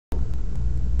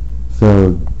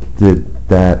So, did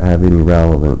that have any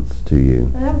relevance to you?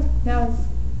 That was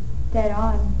dead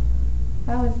on.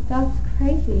 That was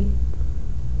crazy.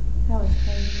 That was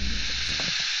crazy.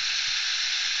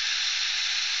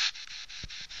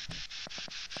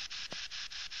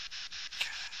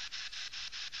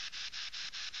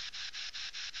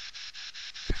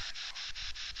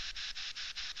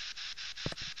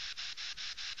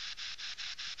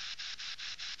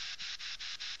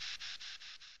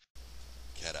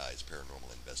 Cat Eyes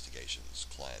Paranormal Investigations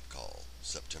client call,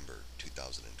 September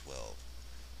 2012.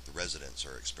 The residents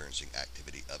are experiencing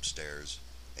activity upstairs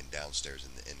and downstairs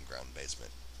in the in-ground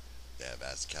basement. They have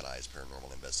asked Cat Eyes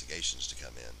Paranormal Investigations to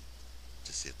come in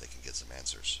to see if they can get some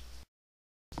answers.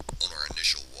 On our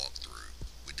initial walkthrough,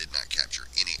 we did not capture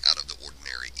any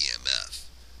out-of-the-ordinary EMF,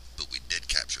 but we did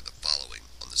capture the following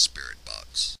on the spirit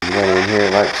box. You went in here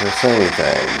like to say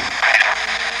anything.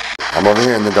 I'm over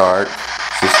here in the dark.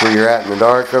 Is this where you're at in the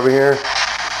dark over here?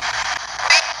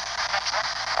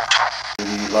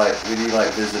 Who do you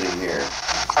like visiting here?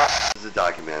 This is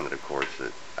documented, of course,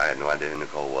 that I had no idea who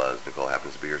Nicole was. Nicole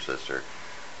happens to be her sister.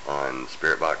 On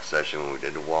Spirit Box session, when we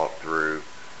did the walkthrough,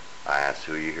 I asked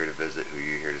who are you here to visit, who are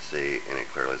you here to see, and it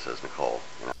clearly says Nicole.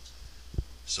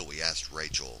 So we asked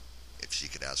Rachel if she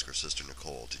could ask her sister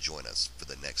Nicole to join us for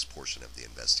the next portion of the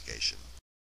investigation.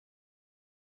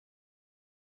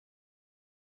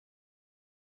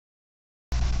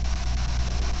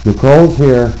 Nicole's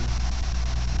here.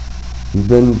 You've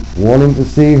been wanting to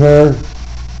see her.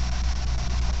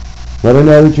 Let her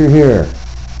know that you're here.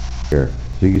 Here.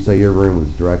 So you say your room was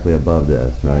directly above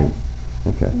this, right?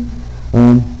 Okay.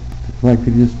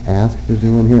 Could you just ask if there's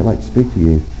anyone here that'd like to speak to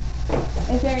you?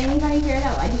 Is there anybody here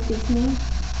that would like to speak to me?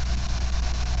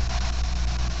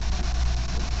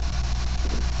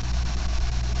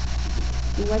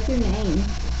 What's your name?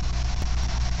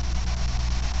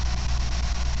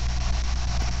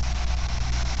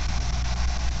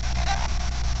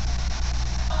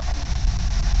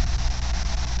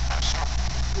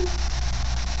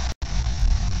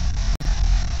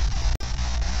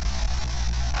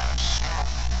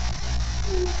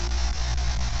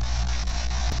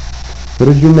 What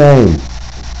is your name?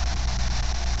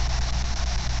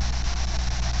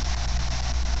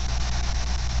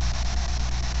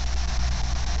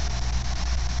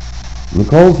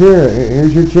 Nicole's here.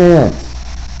 Here's your chance.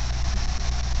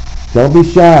 Don't be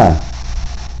shy.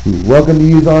 You're welcome to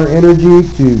use our energy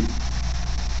to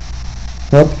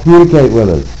help communicate with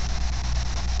us.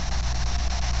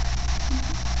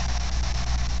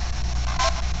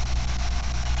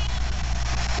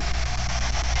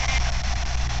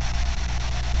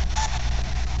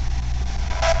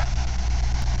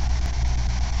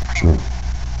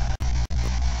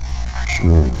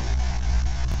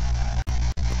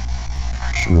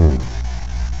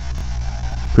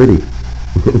 Pretty.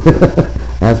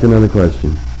 Ask another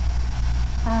question.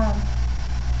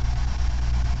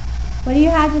 What do you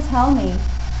have to tell me?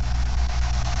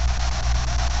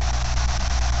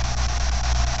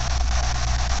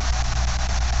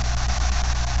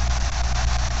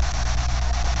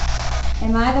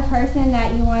 Am I the person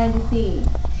that you wanted to see?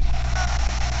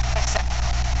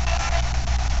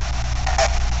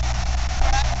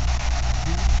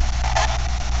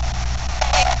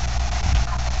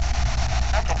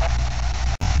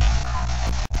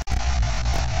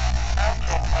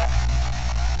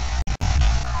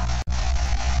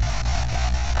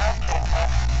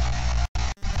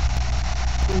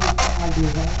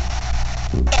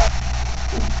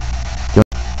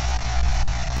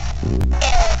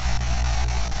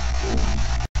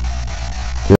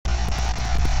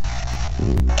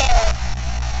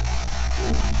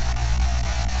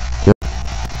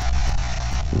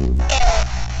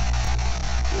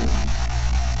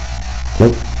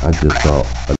 Nope, I just saw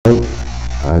a note.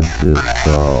 I just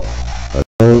saw a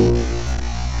note.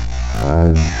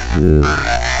 I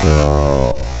just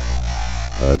saw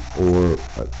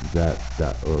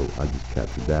I just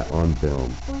captured that on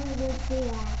film. When did you see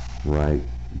that? Right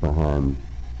behind.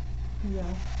 Yeah.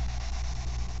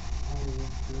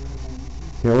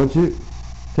 Here, won't you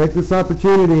take this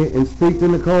opportunity and speak to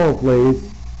Nicole, please?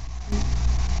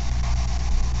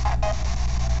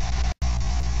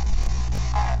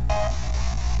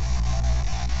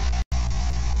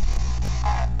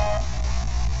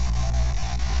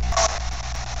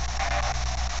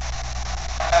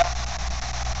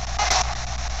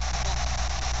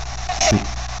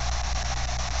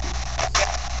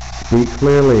 Speak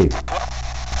clearly.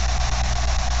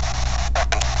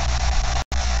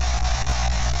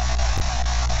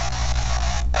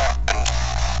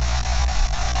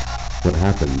 What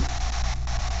happened?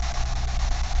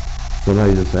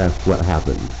 Somebody just asked what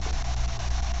happened.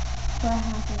 What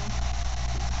happened?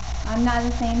 I'm not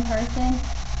the same person.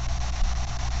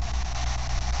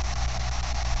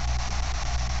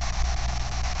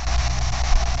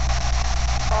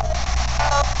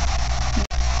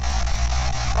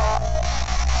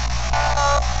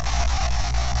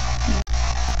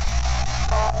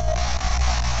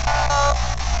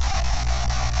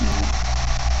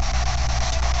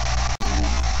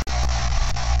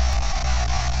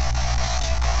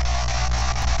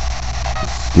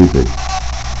 Stupid.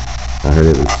 I heard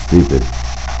it was stupid.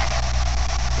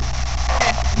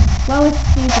 What was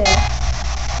stupid?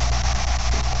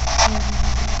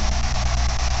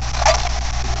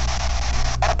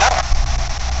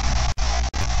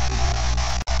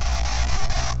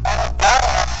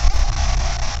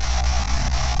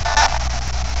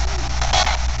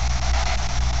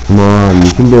 Come on,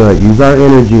 you can do it. Use our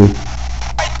energy.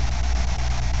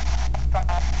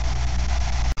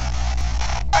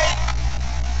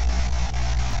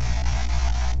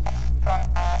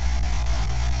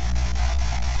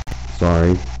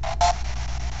 Sorry.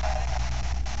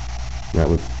 That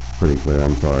was pretty clear.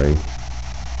 I'm sorry.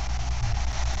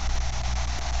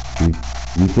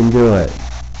 You can do it.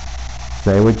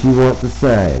 Say what you want to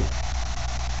say.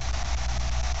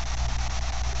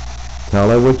 Tell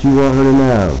her what you want her to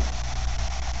know.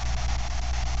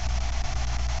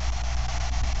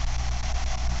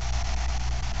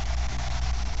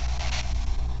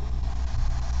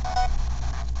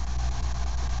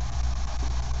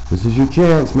 This is your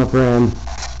chance, my friend.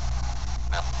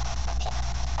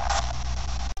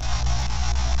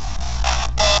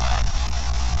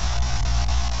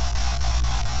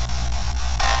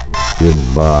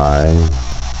 Goodbye.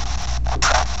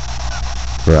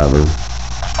 Forever.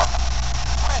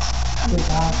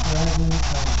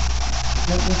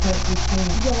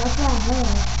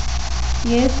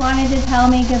 You just wanted to tell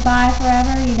me goodbye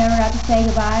forever? You never got to say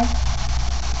goodbye?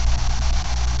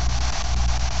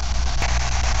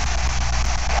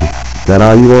 Is that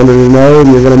all you wanted to know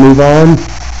and you're going to move on?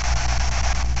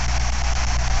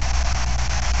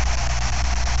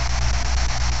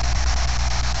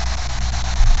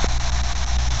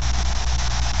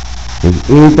 If there's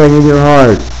anything in your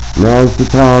heart, now's the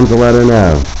time to let her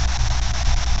know.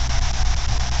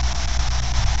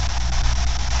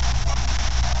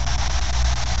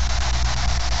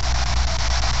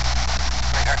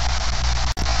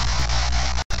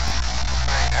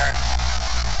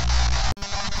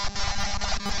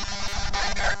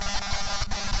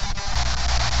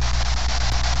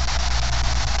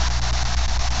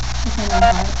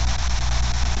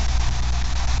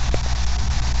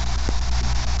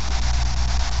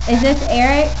 Is this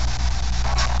Eric?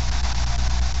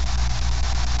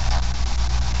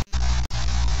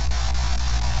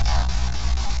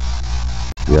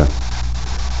 Yeah.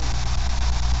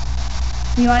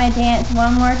 You want to dance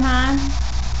one more time?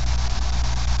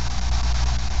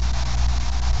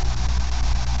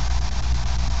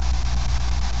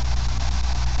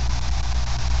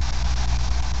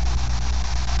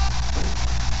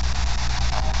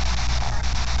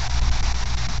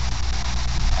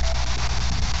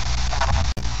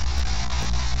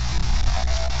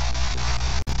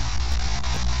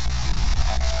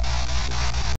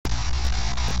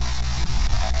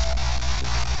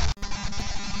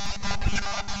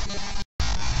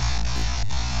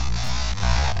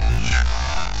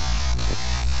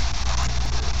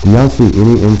 Do y'all see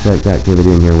any insect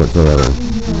activity in here whatsoever?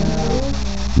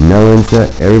 No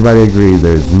insect. Everybody agrees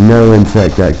there's no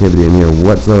insect activity in here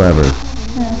whatsoever.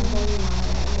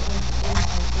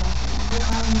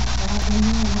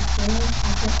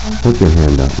 Put your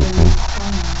hand up, okay?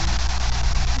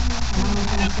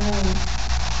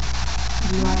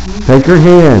 Take her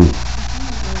hand.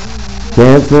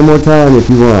 Dance one more time if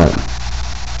you want.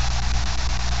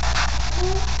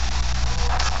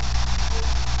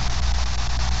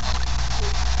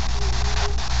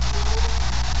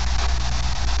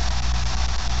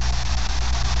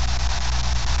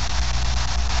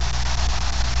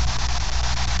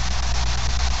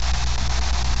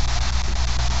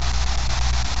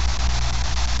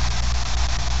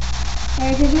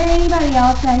 Eric, is there anybody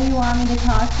else that you want me to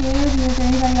talk to? Is there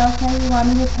anybody else that you want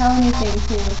me to tell anything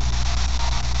to?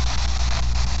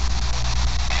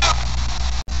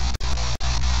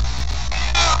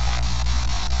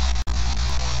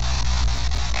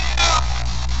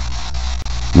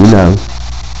 You know.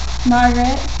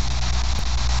 Margaret?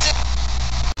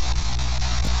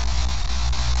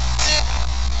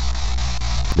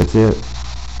 That's it.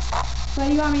 What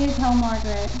do you want me to tell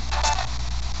Margaret?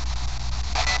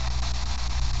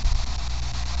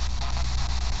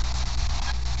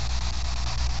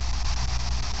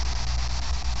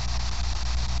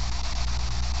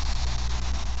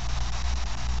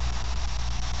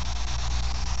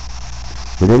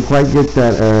 We didn't quite get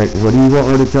that, Eric. What do you want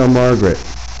her to tell Margaret?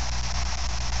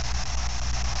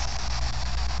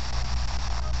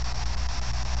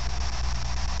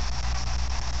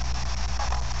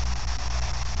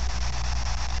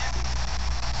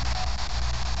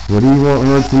 What do you want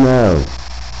her to know?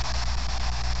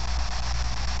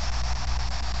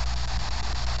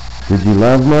 Did you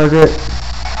love Margaret?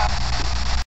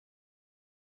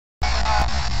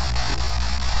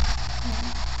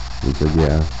 He said,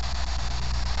 yeah.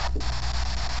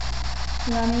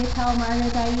 You want me to tell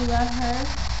Margaret that you love her?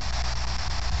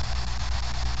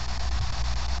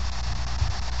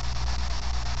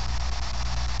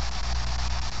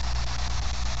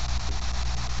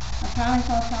 I promise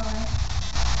I'll tell her.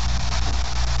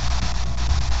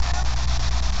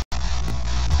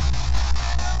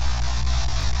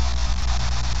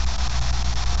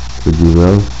 Did you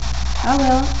will? I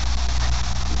will.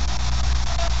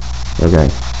 Okay.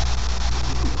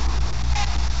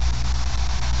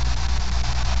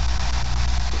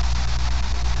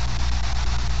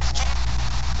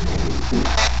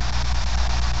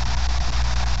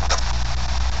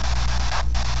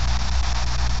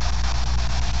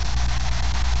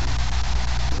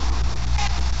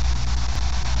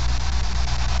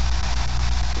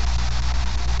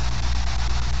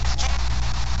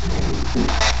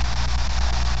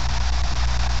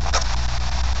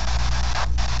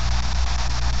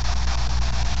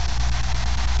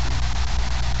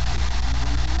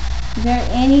 Is there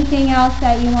anything else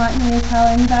that you want me to tell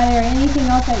anybody, or anything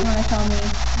else that you want to tell me?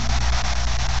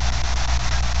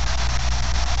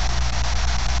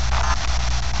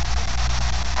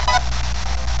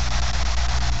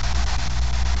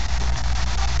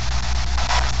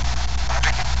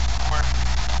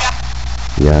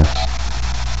 Yeah.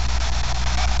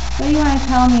 What do you want to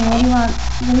tell me? What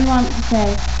do you want to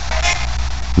say?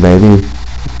 Baby.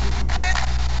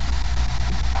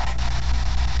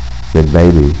 Said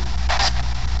baby.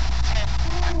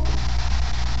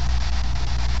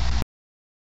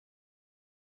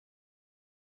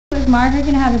 Is Margaret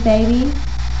gonna have a baby?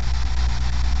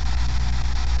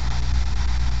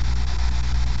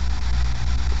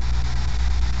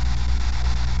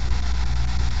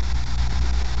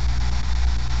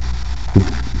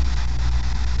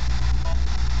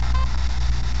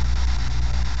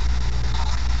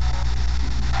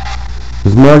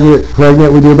 Is Margaret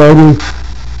pregnant with your baby?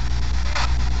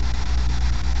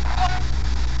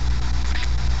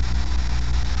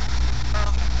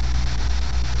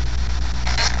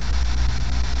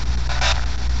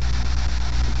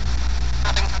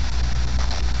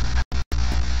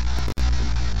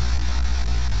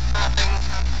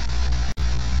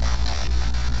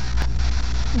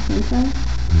 I think so.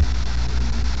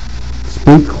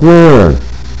 Speak clear.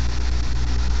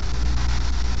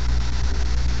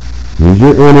 Use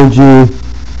your energy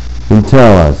and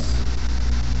tell us.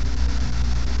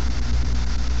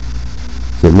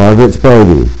 Is it Margaret's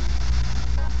baby?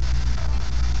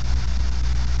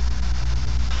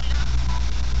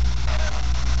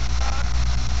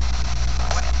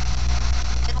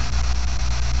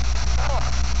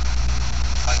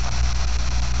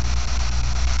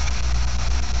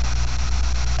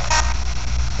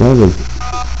 That was...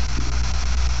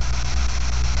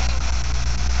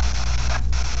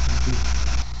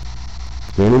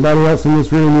 Is there anybody else in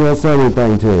this room you want to say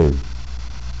anything to?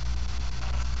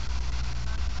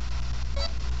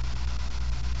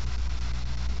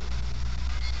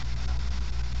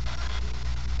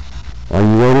 Are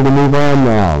you ready to move on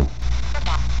now?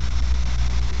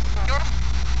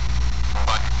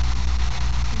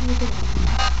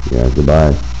 Yeah,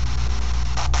 goodbye.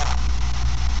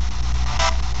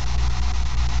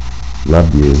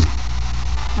 Love you.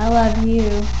 I love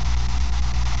you.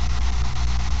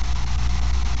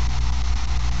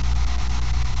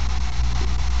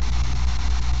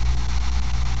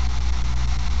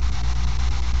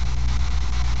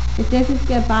 If this is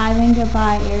goodbye, then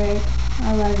goodbye, Eric.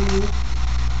 I love you.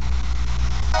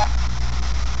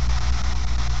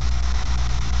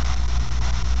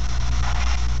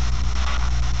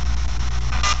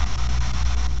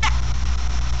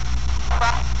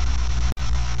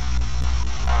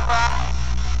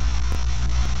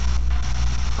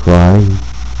 Crying?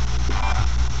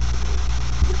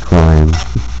 Crying.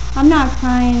 I'm not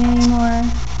crying anymore.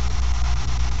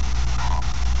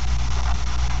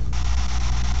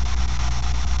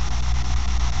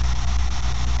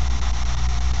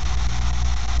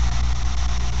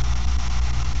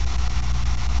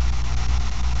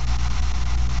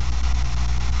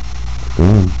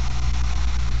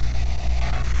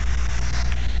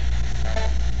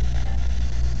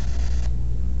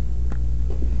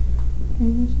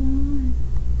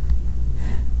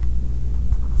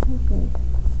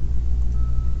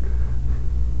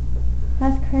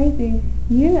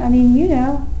 you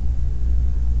know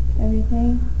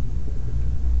everything.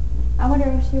 I wonder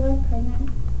if she was pregnant.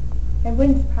 It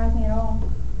wouldn't surprise me at all.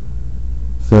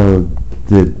 So,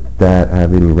 did that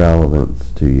have any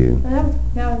relevance to you?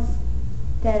 That was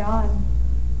dead on.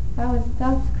 That was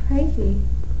crazy.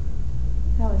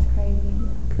 That was crazy.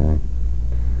 Okay.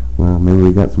 Well, maybe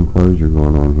we got some closure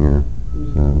going on here.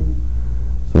 So,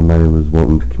 somebody was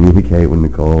wanting to communicate with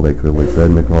Nicole. They clearly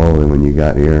said Nicole, and when you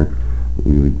got here,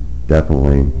 you would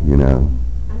definitely, you know.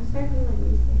 I'm starting to like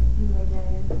research and like I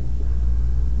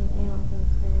don't think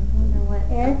so. I wonder what.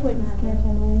 Eric wouldn't scare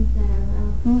Emily. No,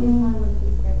 she probably wouldn't be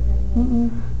scared of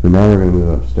anything. So now we're going to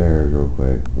move upstairs real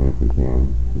quick, if we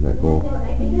can. Is that cool?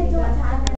 I think I don't have